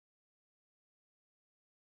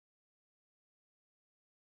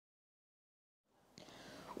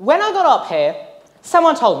When I got up here,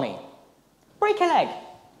 someone told me, break a leg.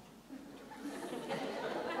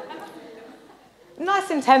 Nice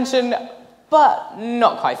intention, but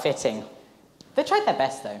not quite fitting. They tried their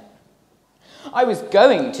best, though. I was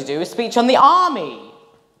going to do a speech on the army.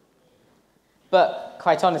 But,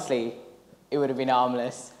 quite honestly, it would have been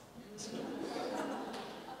harmless.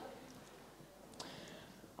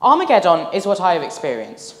 Armageddon is what I have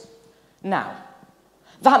experienced. Now,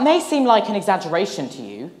 that may seem like an exaggeration to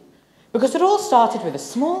you, because it all started with a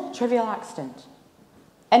small, trivial accident.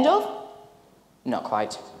 End of? Not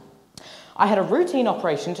quite. I had a routine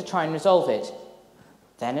operation to try and resolve it.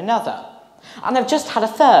 Then another. And I've just had a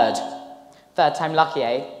third. Third time lucky,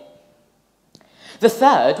 eh? The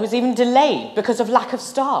third was even delayed because of lack of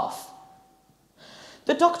staff.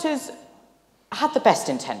 The doctors had the best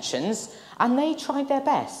intentions, and they tried their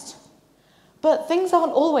best. But things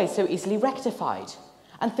aren't always so easily rectified,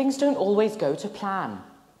 and things don't always go to plan.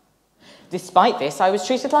 Despite this, I was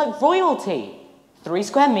treated like royalty. 3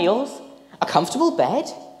 square meals, a comfortable bed.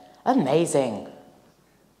 Amazing.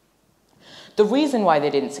 The reason why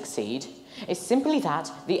they didn't succeed is simply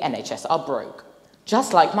that the NHS are broke,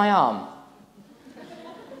 just like my arm.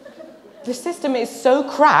 The system is so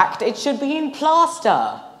cracked, it should be in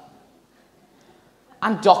plaster.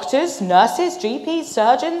 And doctors, nurses, GPs,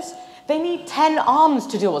 surgeons, they need 10 arms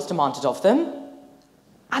to do what's demanded of them.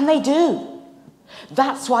 And they do.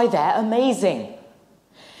 That's why they're amazing.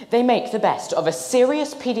 They make the best of a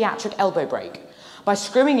serious paediatric elbow break by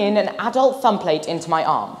screwing in an adult thumb plate into my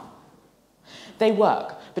arm. They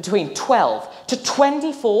work between 12 to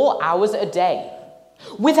 24 hours a day,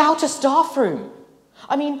 without a staff room.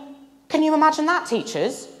 I mean, can you imagine that,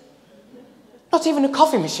 teachers? Not even a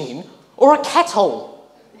coffee machine or a kettle.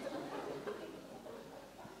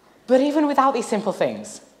 But even without these simple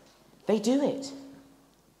things, they do it.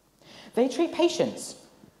 They treat patients.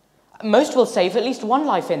 Most will save at least one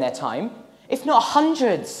life in their time, if not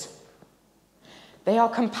hundreds. They are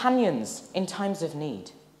companions in times of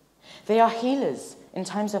need. They are healers in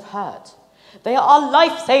times of hurt. They are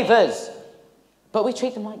lifesavers, but we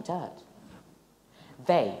treat them like dirt.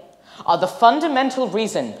 They are the fundamental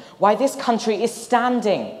reason why this country is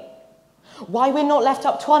standing, why we're not left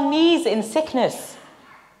up to our knees in sickness,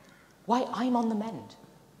 why I'm on the mend.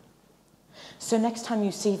 So next time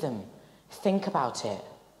you see them, think about it.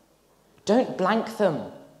 Don't blank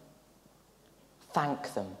them.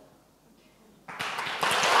 Thank them.